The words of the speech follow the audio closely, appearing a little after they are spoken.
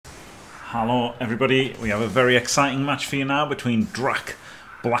Hello everybody, we have a very exciting match for you now between Drak,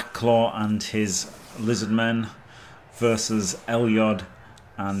 Blackclaw and his Lizardmen versus Elyod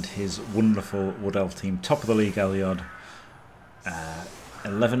and his wonderful Wood Elf team. Top of the league Elyod.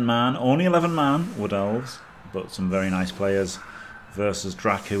 11 man, only 11 man Wood Elves, but some very nice players, versus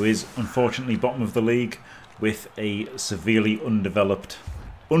Drak, who is unfortunately bottom of the league with a severely underdeveloped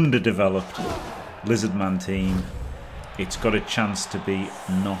Lizardman team. It's got a chance to be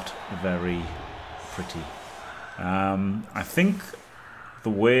not very pretty. I think the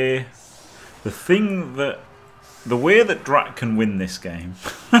way that Drak can win this game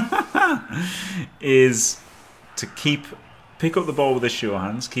is to pick up the ball with his sure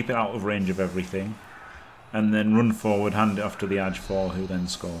hands, keep it out of range of everything, and then run forward, hand it off to the edge 4, who then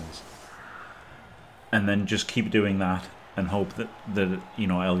scores. And then just keep doing that and hope that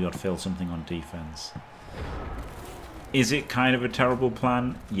Elyod fails something on defense. Is it kind of a terrible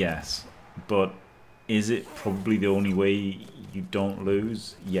plan? Yes. But is it probably the only way you don't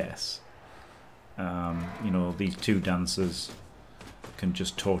lose? Yes. These two dancers can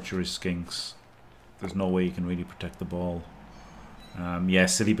just torture his skinks. There's no way you can really protect the ball. Yeah,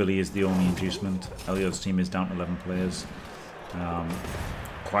 Silly Billy is the only inducement. Elyod's team is down to 11 players.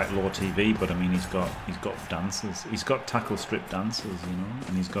 Quite low TV, but I mean he's got dancers. He's got tackle strip dancers,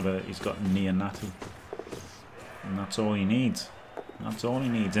 and he's got near natty. And that's all he needs. That's all he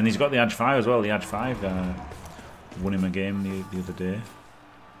needs. And he's got the Edge 5 as well. The Edge 5 won him a game the other day.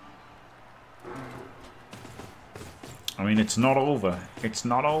 I mean, it's not over. It's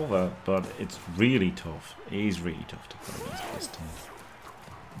not over, but it's really tough. It is really tough to play against this team.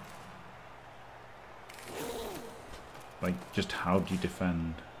 Like, just how do you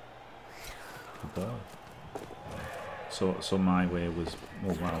defend the ball? So my way was,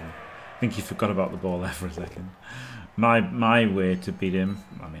 oh wow. I think he forgot about the ball there for a second. My way to beat him,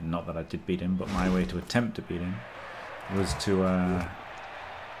 I mean, not that I did beat him, but my way to attempt to beat him was to not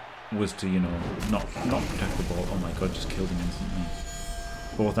protect the ball. Oh my god, just killed him instantly.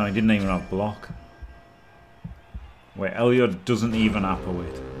 Both and I didn't even have block. Wait, Elyod doesn't even apple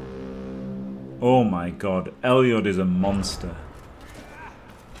it. Oh my god, Elyod is a monster.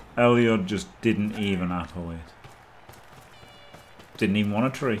 Elyod just didn't even apple it. Didn't even want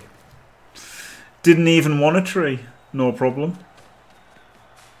a tree. Didn't even want a tree. No problem.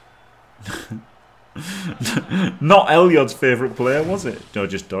 Not Elyod's favourite player, was it? No,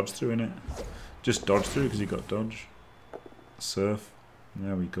 just dodged through, innit? Just dodged through because he got dodge. Surf.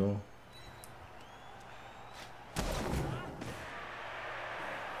 There we go.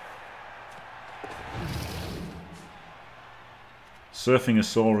 Surfing a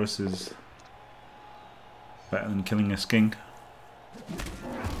Saurus is better than killing a skink.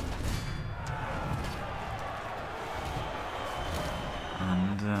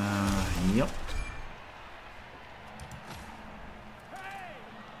 And, yep.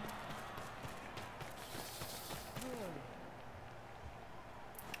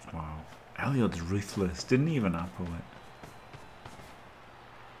 Wow. Elyod's ruthless. Didn't even apple it.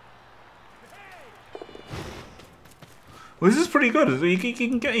 Well, this is pretty good. You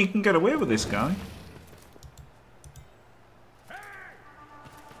can get away with this guy.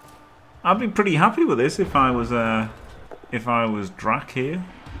 I'd be pretty happy with this if I was Drak here.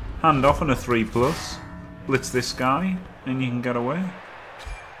 Hand off on a 3+, blitz this guy, and you can get away.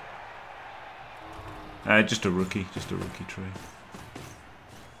 Just a rookie tree.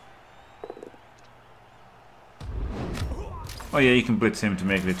 Oh yeah, you can blitz him to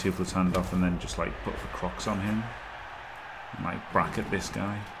make it a 2+ handoff, and then just like put the Crocs on him. And, like bracket this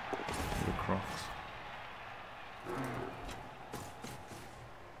guy with the Crocs.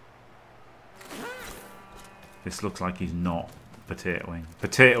 This looks like he's not potatoing.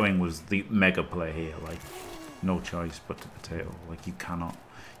 Potatoing was the mega play here. Like, no choice but to potato. Like, you cannot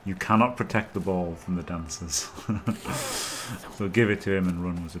protect the ball from the dancers. So give it to him and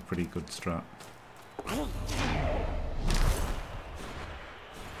run was a pretty good strat.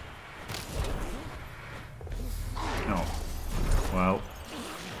 Oh, well,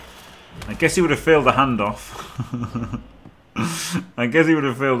 I guess he would have failed the handoff. I guess he would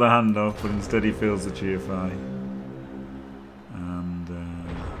have failed the handoff, but instead he fails the GFI. And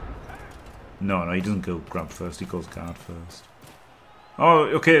no, he doesn't go grab first. He goes guard first. Oh,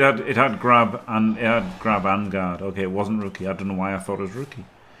 okay. It had grab and guard. Okay, it wasn't rookie. I don't know why I thought it was rookie.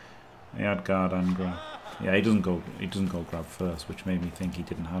 He had guard and grab. Yeah, he doesn't go grab first, which made me think he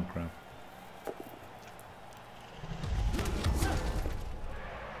didn't have grab.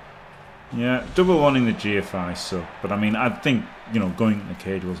 Yeah, double wanting the GFI suck, but I mean, I think, going in the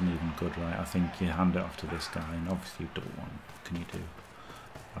cage wasn't even good, right? I think you hand it off to this guy, and obviously double one. What can you do?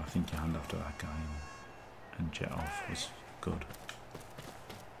 I think your hand after that guy and jet off was good.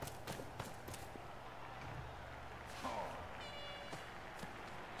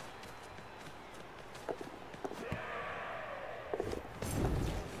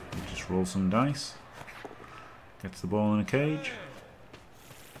 Just roll some dice. Gets the ball in a cage.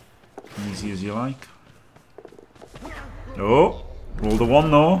 Easy as you like. Oh! Roll the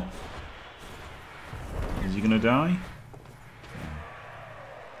 1 though. Is he gonna die?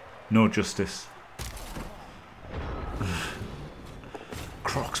 No justice.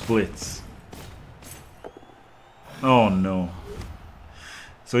 Crocs Blitz. Oh no.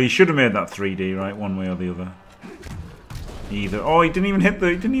 So he should have made that 3D, right? One way or the other. Either. Oh, he didn't even hit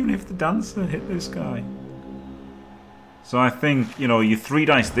the dancer. Hit this guy. So I think, you know, you 3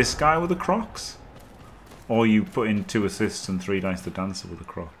 dice this guy with the Crocs, or you put in 2 assists and 3 dice the dancer with the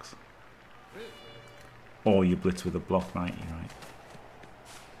Crocs, or you blitz with a block 90, right?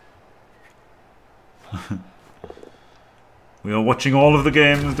 We are watching all of the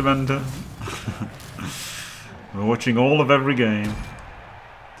games, Dementer. We're watching all of every game.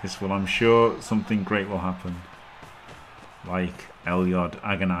 This will, I'm sure, something great will happen. Like Elyod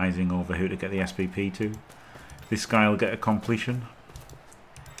agonizing over who to get the SPP to. This guy will get a completion.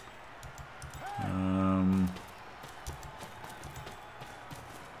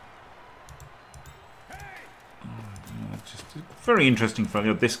 Just very interesting for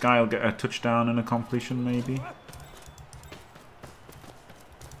Elyod. This guy will get a touchdown and a completion, maybe.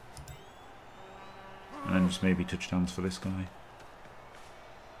 And then just maybe touchdowns for this guy.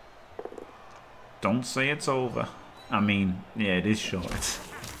 Don't say it's over. I mean, yeah, it is short.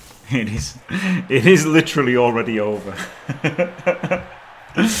 It is literally already over.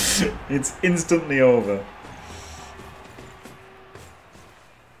 It's instantly over.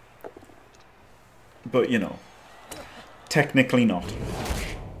 But, you know, technically not.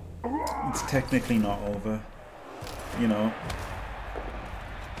 It's technically not over. You know.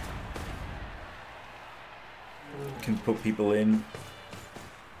 You can put people in.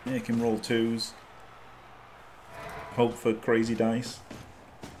 Yeah, you can roll 2s. Hope for crazy dice.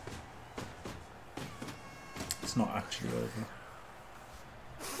 It's not actually over.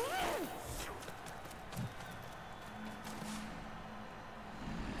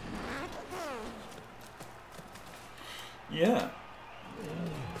 Yeah.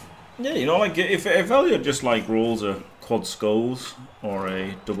 Yeah, you know, like if Elyod just like rolls a quad skulls or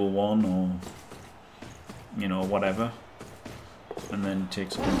a double 1 or, you know, whatever, and then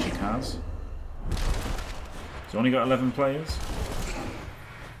takes a bunch of cards. He's only got 11 players.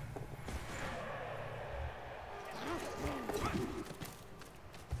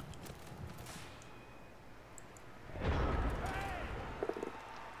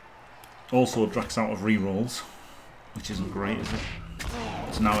 Also, Drak's out of rerolls, which isn't great, is it?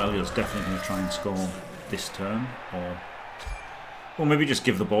 So now Elyod's definitely going to try and score this turn, or maybe just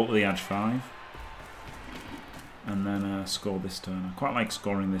give the ball to the edge 5, and then score this turn. I quite like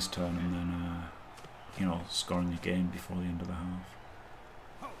scoring this turn and then, you know, scoring the game before the end of the half.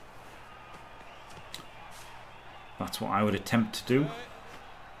 That's what I would attempt to do.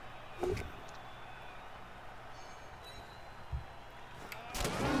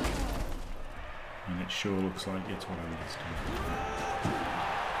 And it sure looks like it's what I would do.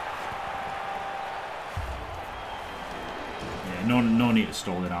 Yeah, no need to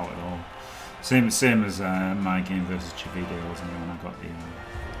stall it out at all. Same as my game versus Chivideos, and when I got the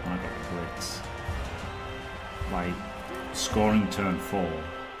blitz. Like scoring turn 4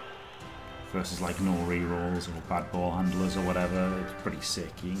 versus like no rerolls or bad ball handlers or whatever, it's pretty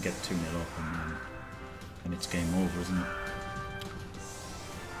sick. You can get 2-0 up and it's game over, isn't it?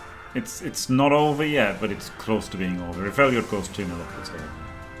 It's not over yet, but it's close to being over. If Elyod goes 2-0 up, it's over.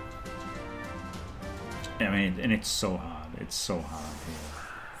 I mean, and it's so hard. It's so hard here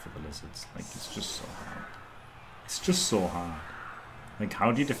for the Lizards. Like, it's just so hard. It's just so hard. Like,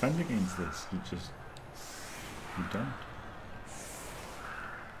 how do you defend against this? You don't.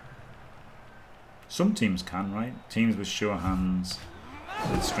 Some teams can, right? Teams with sure hands,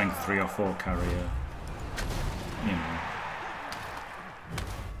 with strength 3 or 4 carrier, you know.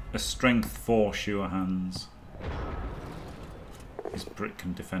 A strength 4 sure hands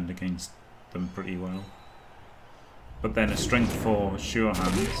can defend against them pretty well. But then a strength 4 sure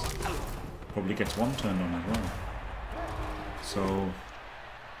hands probably gets 1 turned on as well. So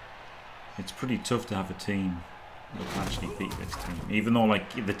it's pretty tough to have a team that can actually beat this team. Even though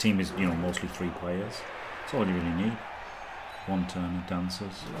like the team is, you know, mostly 3 players. That's all you really need. 1 turn of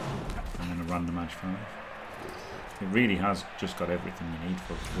dancers and then a random edge 5. It really has just got everything you need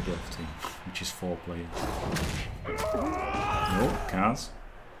for the Delph team, which is 4 players. No, Kaz.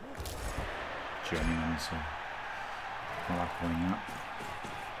 strategy anyway, so I like playing that.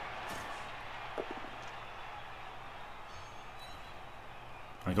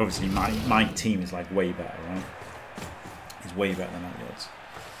 Like obviously my team is like way better, right? It's way better than Elyod's.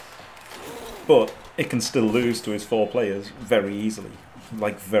 But it can still lose to his 4 players very easily.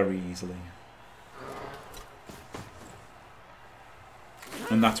 Like very easily.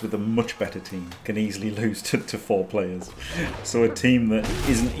 And that's with a much better team. Can easily lose to 4 players. So a team that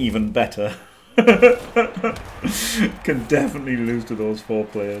isn't even better can definitely lose to those 4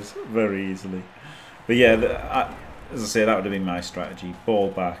 players very easily. But yeah, as I say, that would have been my strategy. Ball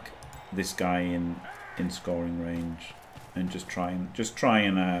back, this guy in scoring range, and just try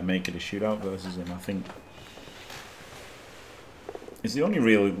and make it a shootout versus him. I think it's the only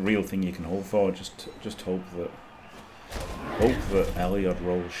real thing you can hope for. Just hope that Elyod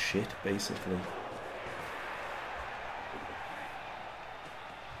rolls shit, basically.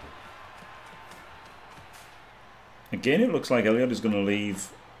 Again, it looks like Elyod is going to leave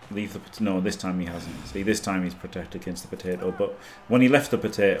the... No, this time he hasn't. See, this time he's protected against the potato, but when he left the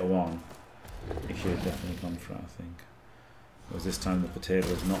potato on, he should have definitely gone for it, I think. Whereas this time the potato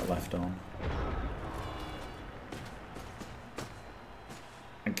is not left on.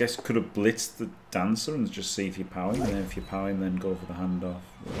 I guess could have blitzed the dancer and just see if you power him, and then if you power him, then go for the handoff.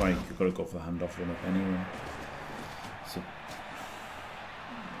 Right, you've got to go for the handoff run up anyway. So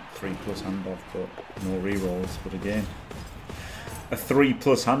 3+ handoff, but no rerolls. But again, a 3+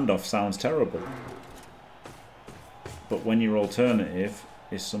 handoff sounds terrible. But when your alternative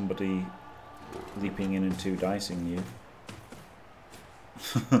is somebody leaping in and 2-dicing you,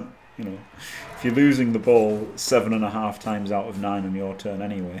 you know, if you're losing the ball 7.5 times out of 9 on your turn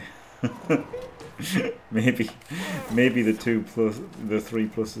anyway, maybe the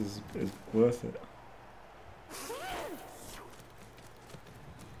 3+ is worth it.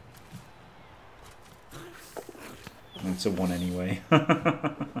 It's a 1 anyway.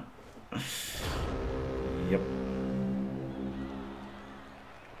 Yep.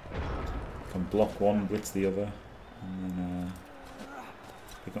 Can block 1, blitz the other, and then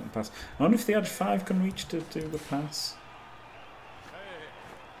pick up the pass. I wonder if the edge 5 can reach to do the pass.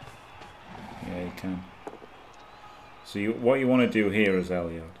 Yeah, you can. So what you want to do here as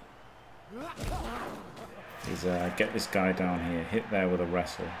Elyod is get this guy down here, hit there with a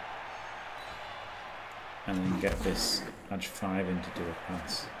wrestle, and then get this edge 5 in to do a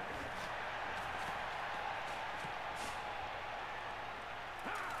pass.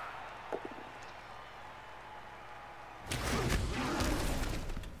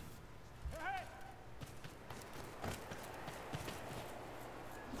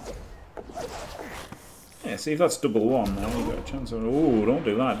 Yeah, see if that's double 1 now, you've got a chance of... Oh, don't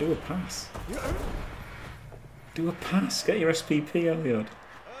do that, do a pass. Do a pass, get your SPP, Elyod.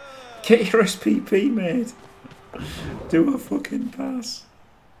 Get your SPP, mate. Do a fucking pass.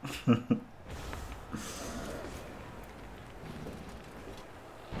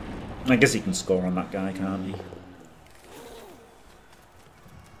 I guess he can score on that guy, can't he?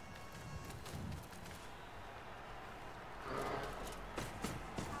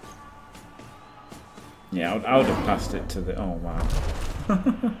 Yeah, I would have passed it to the... Oh wow.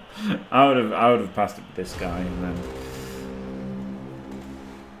 I would have passed it to this guy, and then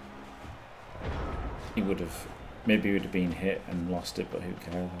he would have... Maybe he would have been hit and lost it, but who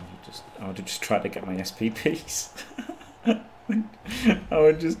cares? I would have just tried to get my SPPs. I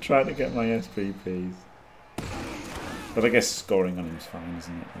would just try to get my SPPs. But I guess scoring on him is fine,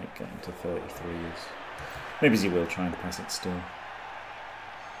 isn't it? Like getting to 33 is... Maybe he will try and pass it still.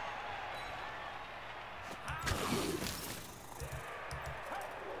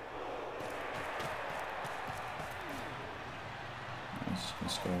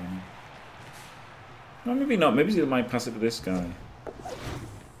 No, maybe not. Maybe he might pass it to this guy.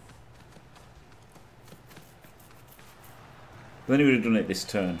 Then he would have done it this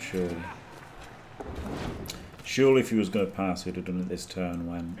turn, surely. Surely if he was going to pass, he would have done it this turn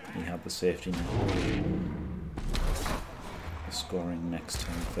when he had the safety net. The scoring next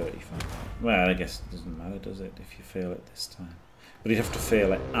turn, 35. Well, I guess it doesn't matter, does it, if you fail it this time. But he'd have to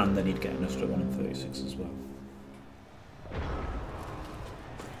fail it, and then he'd get an extra 1 in 36 as well.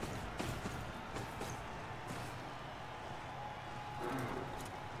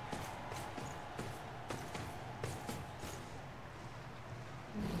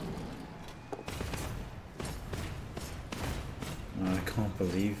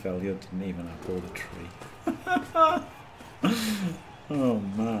 Elyod didn't even upload a tree. Oh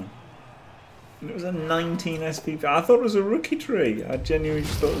man. It was a 19 SPP. I thought it was a rookie tree. I genuinely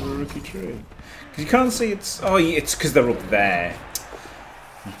just thought it was a rookie tree. Because you can't see it's... Oh, it's because they're up there.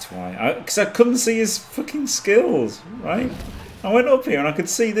 That's why. Because I couldn't see his fucking skills, right? I went up here and I could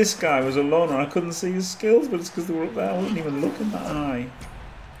see this guy was a loner. I couldn't see his skills, but it's because they were up there. I wasn't even looking that high.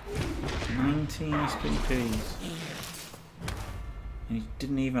 19 SPPs. And he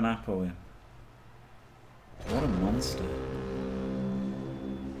didn't even apple him. What a monster.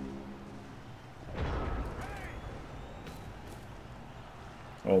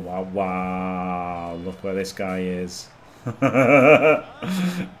 Oh wow, wow, look where this guy is.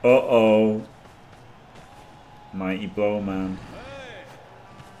 Uh-oh. Mighty blow, man.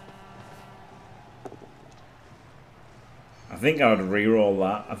 I think I would re-roll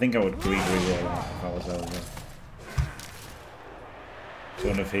that. I think I would re-roll that if I was over.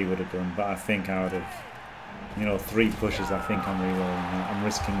 Don't know if he would have done, but I think I would have. You know, 3 pushes, I think I'm re-rolling that. I'm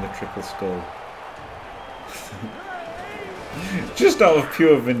risking the triple skull. Just out of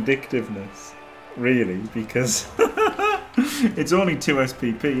pure vindictiveness, really, because it's only 2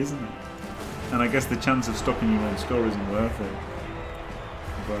 SPP, isn't it? And I guess the chance of stopping your own score isn't worth it.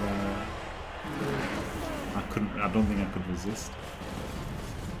 But I don't think I could resist.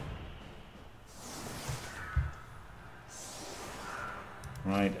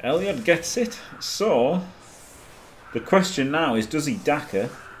 Right, Elyod gets it. So the question now is, does he Daka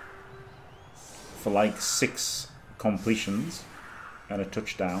for like 6 completions and a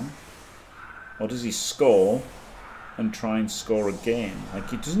touchdown, or does he score and try and score again?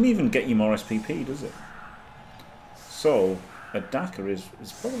 Like, it doesn't even get you more SPP, does it? So a Daka is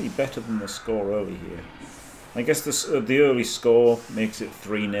probably better than the score early here. I guess the early score makes it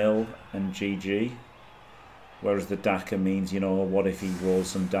 3-0 and GG, whereas the Daka means, you know, what if he rolls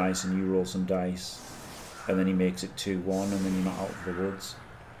some dice and you roll some dice and then he makes it 2-1 and then you're not out of the woods.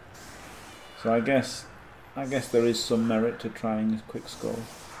 So I guess there is some merit to trying a quick score.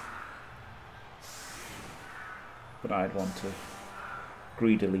 But I'd want to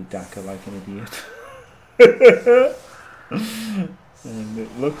greedily Daka like an idiot. And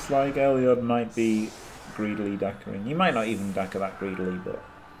it looks like Elyod might be greedily Dakaing. He might not even Daka that greedily, but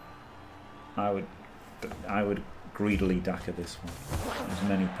I would greedily Daka this one. As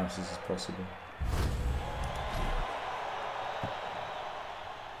many passes as possible.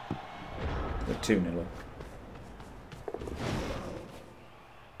 They're 2-0 up.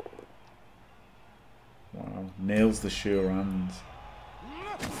 Wow, nails the sure hands.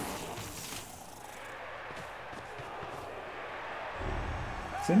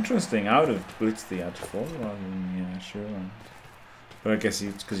 It's interesting. I would have blitzed the edge 4 rather than the sure hand. But I guess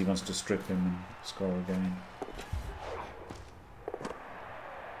it's because he wants to strip him and score again.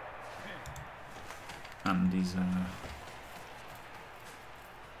 And he's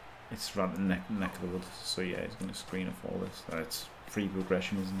it's right in the neck of the woods, so yeah, he's going to screen off all this. It's free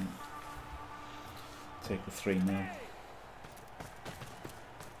progression, isn't it? Take the 3-0.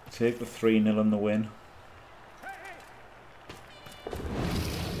 Take the 3-0 and the win.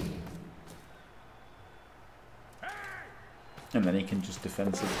 And then he can just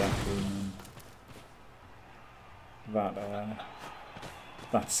defensive Daka, and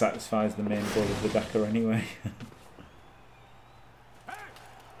that satisfies the main goal of the Daka anyway.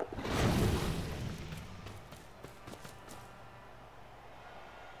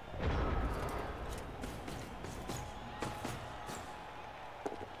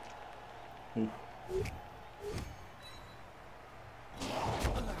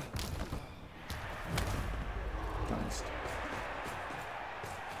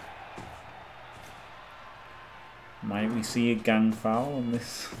 Might we see a gang foul on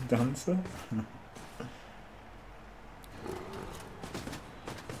this dancer?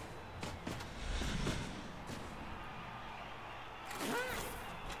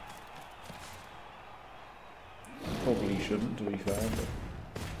 Probably shouldn't, to be fair,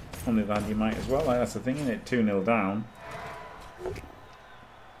 but on the other hand you might as well. Like, that's the thing, isn't it? 2-0 down.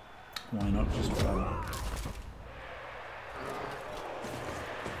 Why not just foul?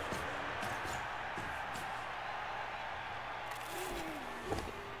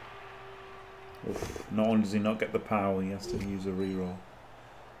 Not only does he not get the power, he has to use a reroll.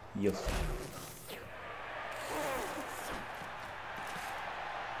 Yuck.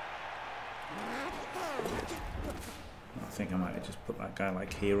 I think I might have just put that guy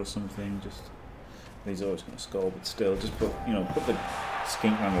like here or something. Just he's always going to score, but still, just put put the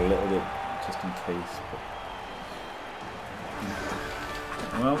skink around a little bit just in case.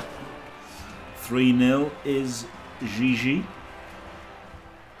 But, well, 3-0 is GG.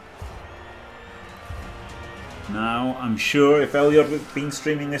 Now, I'm sure if Elyod had been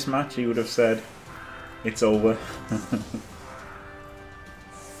streaming this match, he would have said, it's over.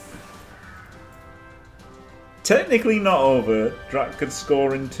 Technically not over. Drak could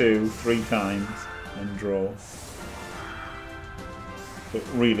score in 2 3 times and draw. But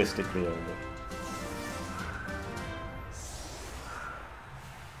realistically over.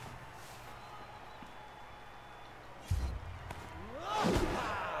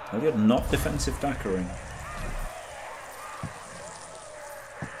 Elyod not defensive dackering.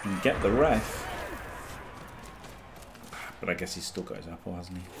 And get the ref. But I guess he's still got his apple,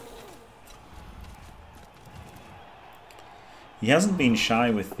 hasn't he? He hasn't been shy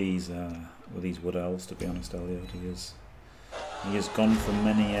with these wood elves, to be honest, Elyod. He has gone for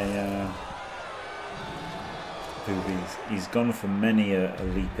many a boobies. He's gone for many a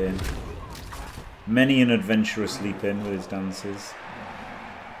leap in. Many an adventurous leap in with his dances.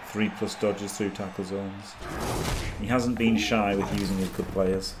 3+ dodges through tackle zones. He hasn't been shy with using his good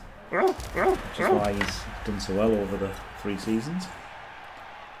players. Which is why he's done so well over the 3 seasons.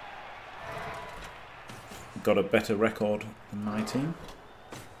 Got a better record than my team.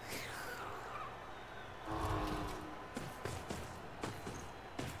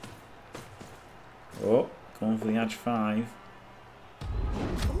 Oh, going for the edge 5.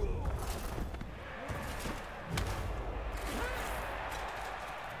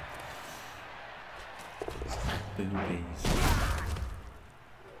 Boobies.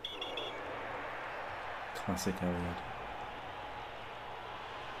 Classic Elyod.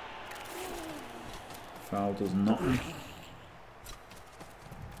 Foul does nothing.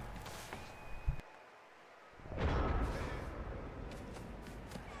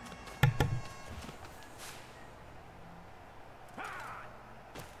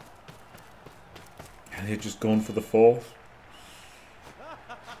 And they're just going for the 4th.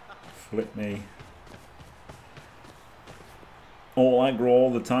 Flip me. All aggro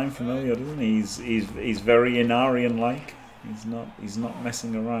all the time from Elyod, isn't he? He's very Inarian like. He's not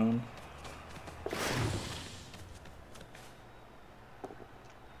messing around.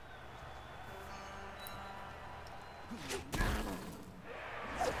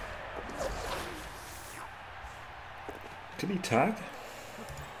 Did he tag?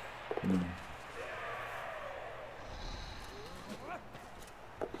 No.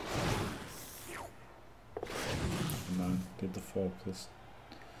 No, did the 4+.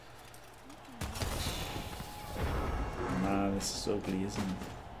 Nah, this is ugly, isn't it?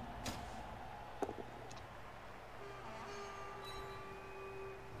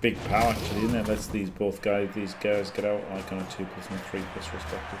 Big power actually, isn't it? Lets these guys get out like on a 2+ and 3+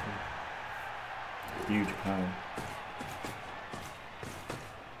 respectively. Huge power.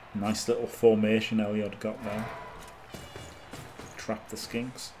 Nice little formation Elyod got there. Trap the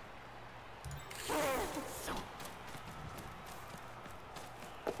skinks.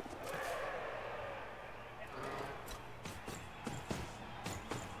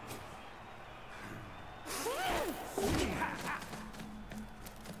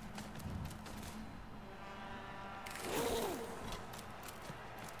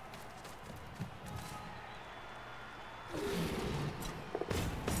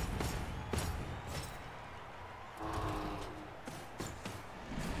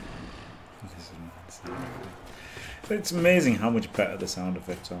 It's amazing how much better the sound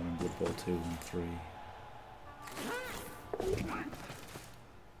effects are in Blood Bowl 2 and 3.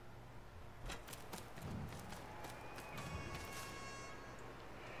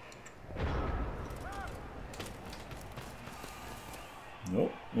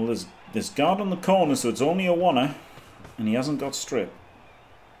 Nope. Well, there's guard on the corner, so it's only a 1er, and he hasn't got strip.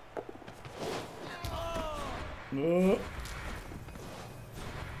 Oh.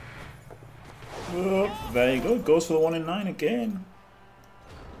 Oh, there you go. Goes for the 1 in 9 again.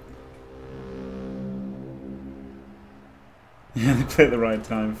 Yeah, they play at the right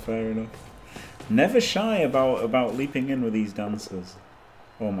time. Fair enough. Never shy about leaping in with these dancers.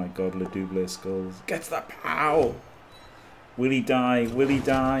 Oh my God, Le Double Skulls gets that pow. Will he die? Will he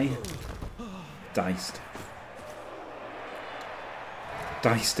die? Diced.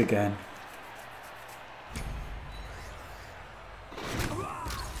 Diced again.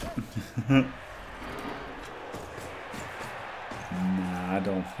 Nah, I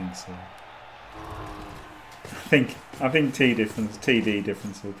don't think so. I think TD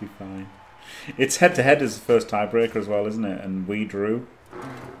difference will be fine. It's head to head as the first tiebreaker as well, isn't it? And we drew,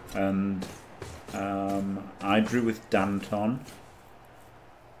 and I drew with Danton,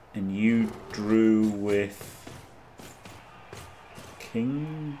 and you drew with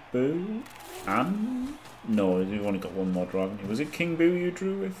King Boo, and no, you've only got one more draw, haven't you? Was it King Boo you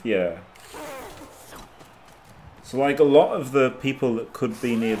drew with? Yeah. So like a lot of the people that could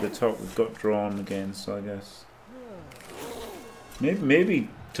be near the top we've got drawn against, so I guess maybe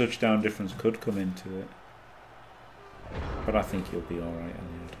touchdown difference could come into it. But I think he'll be alright,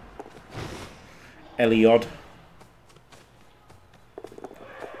 Elyod.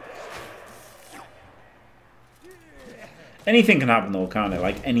 Anything can happen though, can't it?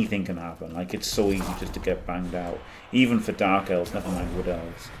 Like, anything can happen. Like, it's so easy just to get banged out. Even for Dark Elves, never mind Wood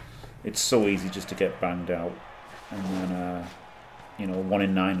Elves. It's so easy just to get banged out. And then, you know, 1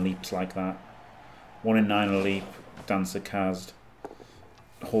 in 9 leaps like that. 1 in 9 a leap, Dancer cast.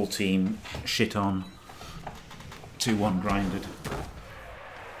 The whole team shit on. 2-1 grinded.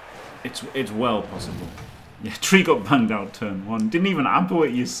 It's well possible. Yeah, Tree got banged out turn 1. Didn't even ampo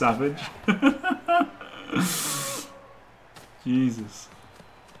it, you savage. Jesus.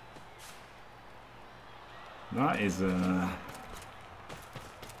 That is a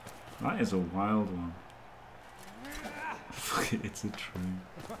wild one. Fuck it, it's a tree.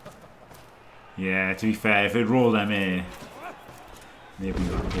 Yeah, to be fair, if it rolled MA, maybe you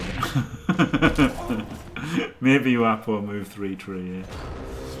appo it. Maybe you appo move 3 tree, yeah.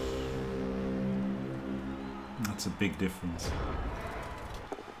 That's a big difference.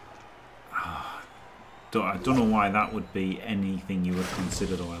 I don't know why that would be anything you would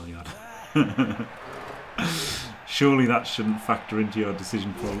consider though, Elyod. Surely that shouldn't factor into your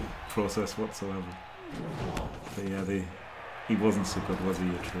decision process whatsoever. But yeah, he wasn't so good, was he,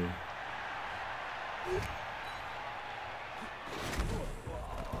 a tree?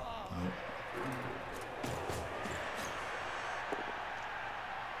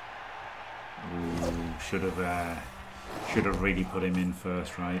 Should have really put him in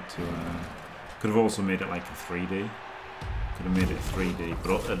first, right? Could have also made it like a 3D. Could have made it a 3D,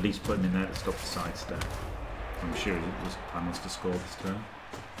 but at least put him in there to stop the sidestep. I'm sure it was plans to score this turn.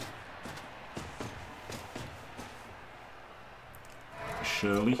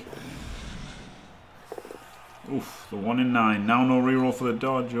 Shirley. Oof, the 1 in 9. Now no reroll for the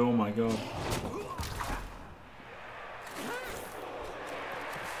dodge. Oh my god.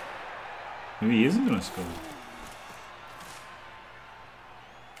 Maybe he isn't going to score.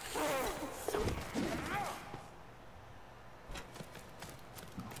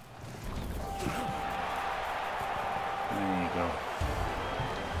 There you go.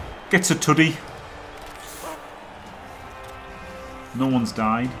 Gets a tuddy. No one's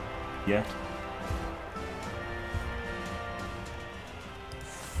died yet.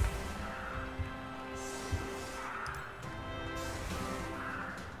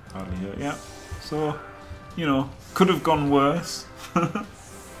 Hardly hurt, yeah. So, you know, could have gone worse.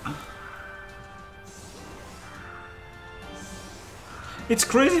 It's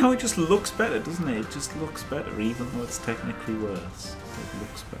crazy how it just looks better, doesn't it? It just looks better, even though it's technically worse. It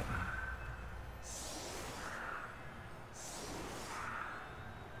looks better.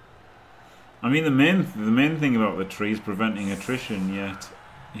 I mean, the main thing about the tree is preventing attrition. Yet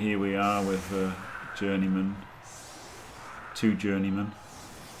here we are with a journeyman, 2 journeymen.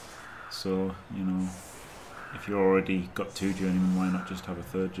 So, you know, if you already got 2 journeymen, why not just have a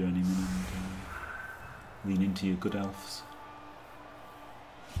 3rd journeyman and lean into your good elves?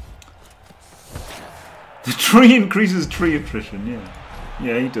 The tree increases tree attrition, yeah.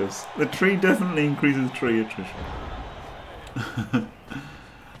 Yeah, he does. The tree definitely increases tree attrition.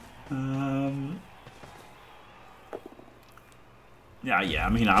 Yeah, I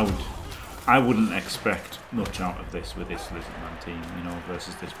mean, I wouldn't expect much out of this with this Lizardman team, you know,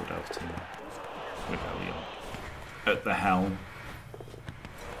 versus this Wood Elf team with Elyod at the helm.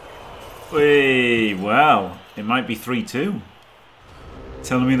 Hey, well, it might be 3-2.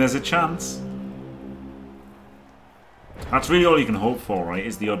 Telling me there's a chance. That's really all you can hope for, right?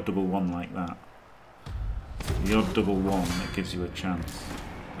 Is the odd double 1 like that. The odd double 1 that gives you a chance.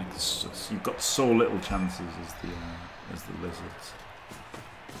 Like, you've got so little chances as the Lizards.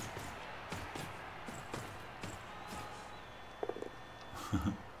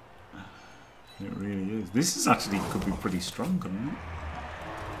 It really is. This is actually could be pretty strong, couldn't it?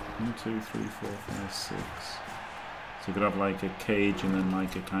 1, 2, 3, 4, 5, 6. So you could have like a cage and then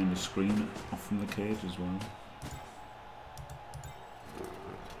like a kind of screen off from the cage as well.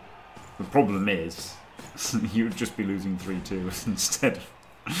 The problem is, you'd just be losing 3-2 instead of,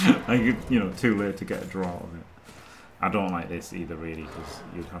 like, you know, too late to get a draw out of it. I don't like this either, really, because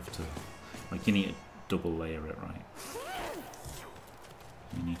you'd have to, like, you need to double layer it, right?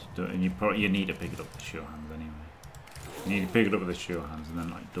 You need to do it, and you need to pick it up with the sure hands anyway. You need to pick it up with the sure hands and then,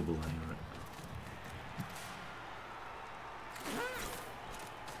 like, double layer it.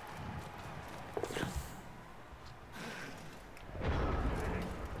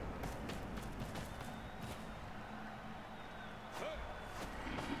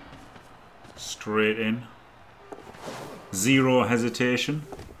 Straight in. Zero hesitation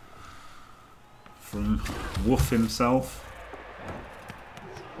from woof himself.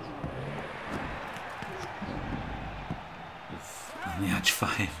 And the edge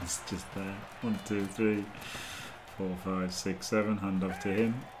 5 is just there. 1, 2, 3, 4, 5, 6, 7. Hand off to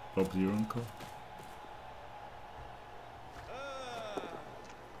him. Bob's your uncle.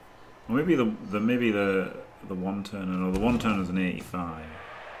 Or maybe the one turner. No, the one turner's an 85,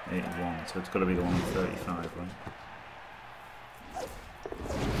 81. So it's got to be the one with 35, right?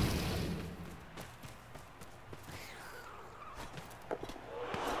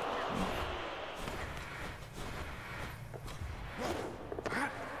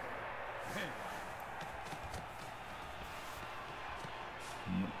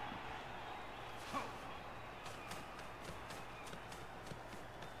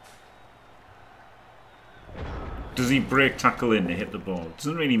 Does he break tackle in to hit the ball? It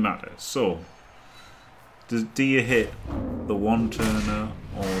doesn't really matter. So, do you hit the one turner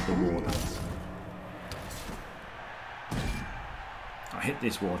or the wardens? I hit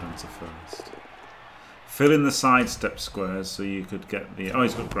this warden's first. Fill in the sidestep squares so you could get the... Oh,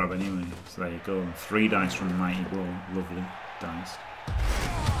 he's got grab anyway. So there you go. 3 dice from the mighty blow. Lovely dice.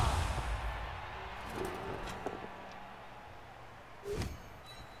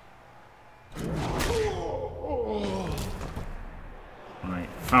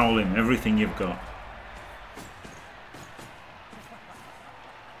 Foul him, everything you've got.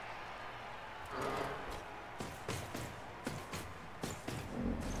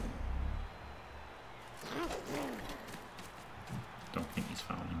 Don't think he's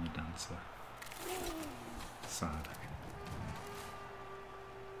fouling the dancer. Sad.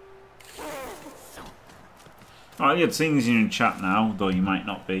 Alright, you're seeing as you're in chat now, though you might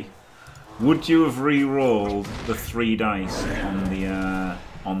not be. Would you have re-rolled the 3 dice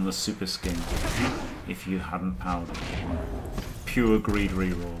on the super skin if you hadn't powered it? Pure greed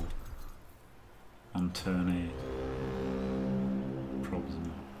re-roll on turn 8. Probs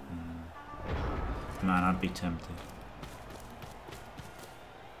not. Man, I'd be tempted.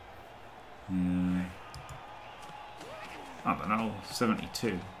 Yeah. I don't know,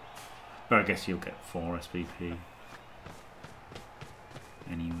 72. But I guess you'll get 4 SPP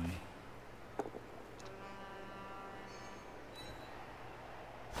anyway.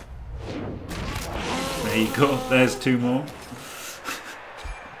 There you go, there's 2 more.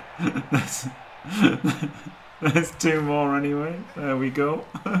 there's 2 more anyway. There we go.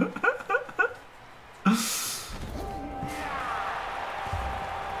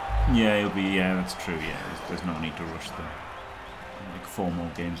 Yeah, it'll be, yeah, that's true, yeah. There's no need to rush there. Like 4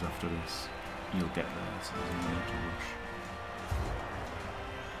 more games after this, you'll get there, so there's no need to rush.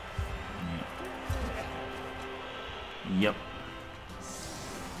 Yep.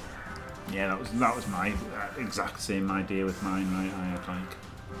 Yeah, that was my exact same idea with mine, right?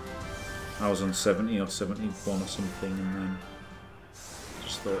 I was on 70 or 71 or something, and then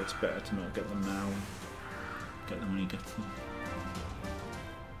just thought it's better to not get them now. Get them when you get them.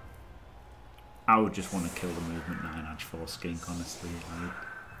 I would just want to kill the movement 9 edge 4 skink, honestly. Like,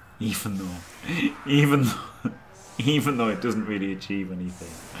 even though it doesn't really achieve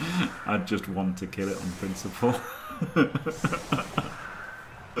anything, I'd just want to kill it on principle.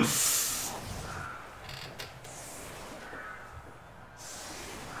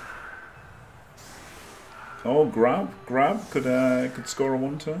 Oh, grab could score a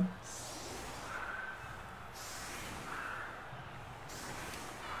 1 turn.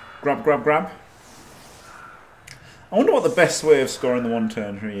 Grab. I wonder what the best way of scoring the 1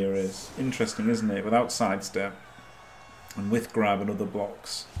 turn here is. Interesting, isn't it? Without sidestep and with grab and other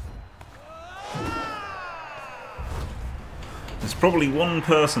blocks. There's probably one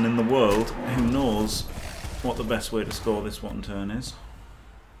person in the world who knows what the best way to score this 1 turn is.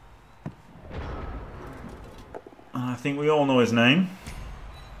 I think we all know his name.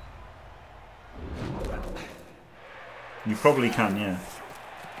 You probably can, yeah.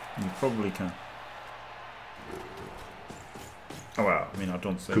 You probably can. Oh well, I mean, I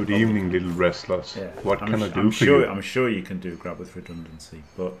don't say. Good evening, little wrestlers. Yeah. What can I do for you? I'm sure you can do grab with redundancy,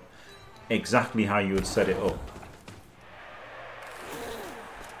 but exactly how you would set it up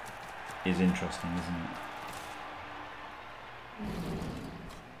is interesting, isn't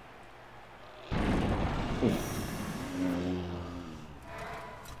it? Ooh.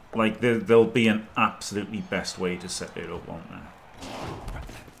 Like there'll be an absolutely best way to set it up, won't there?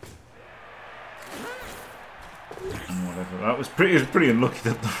 And whatever. That was pretty. It was pretty unlucky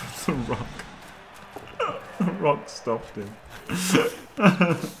that the rock stopped him.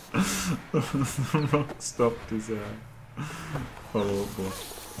 The rock stopped his follow-up block.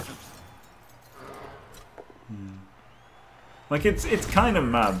 Like it's kind of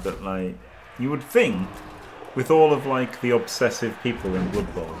mad that like you would think with all of like the obsessive people in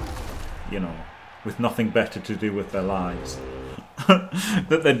Blood Bowl, you know, with nothing better to do with their lives,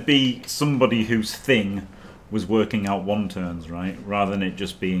 that there'd be somebody whose thing was working out one turns, right? Rather than it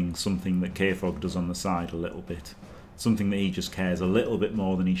just being something that K-Fog does on the side a little bit. Something that he just cares a little bit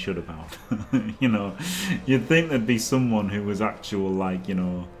more than he should about. You know, you'd think there'd be someone who was actual, like, you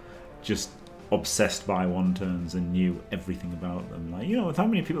know, just obsessed by one turns and knew everything about them. Like, you know, with how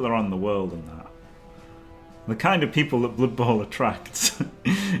many people are on the world and that. The kind of people that Blood Bowl attracts.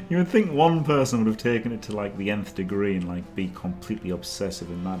 You would think one person would have taken it to like the nth degree and like be completely obsessive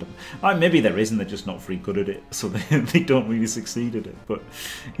and mad. Like, maybe there isn't, they're just not very good at it, so they don't really succeed at it. But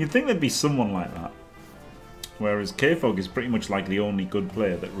you'd think there'd be someone like that. Whereas K-Fog is pretty much like the only good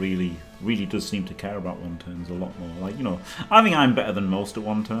player that really does seem to care about one turns a lot more. Like, you know, I think I'm better than most at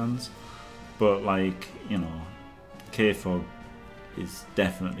one turns, but like, you know, K-Fog is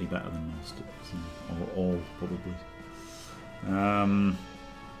definitely better than most, or all probably.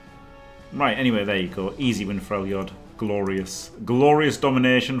 Right, anyway, there you go. Easy win for Elyod. Glorious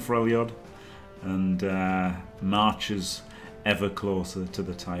domination for Elyod, and marches ever closer to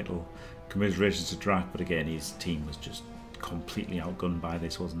the title. Commiserations to Drak, but again, his team was just completely outgunned by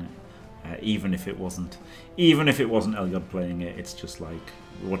this, wasn't it? Even if it wasn't Elyod playing it, it's just like,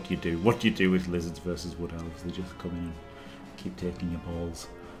 what do you do? What do you do with lizards versus wood elves? They just come in and keep taking your balls.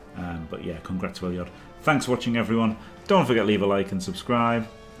 But yeah, congrats to Elyod. Thanks for watching, everyone. Don't forget to leave a like and subscribe,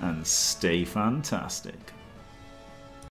 and stay fantastic.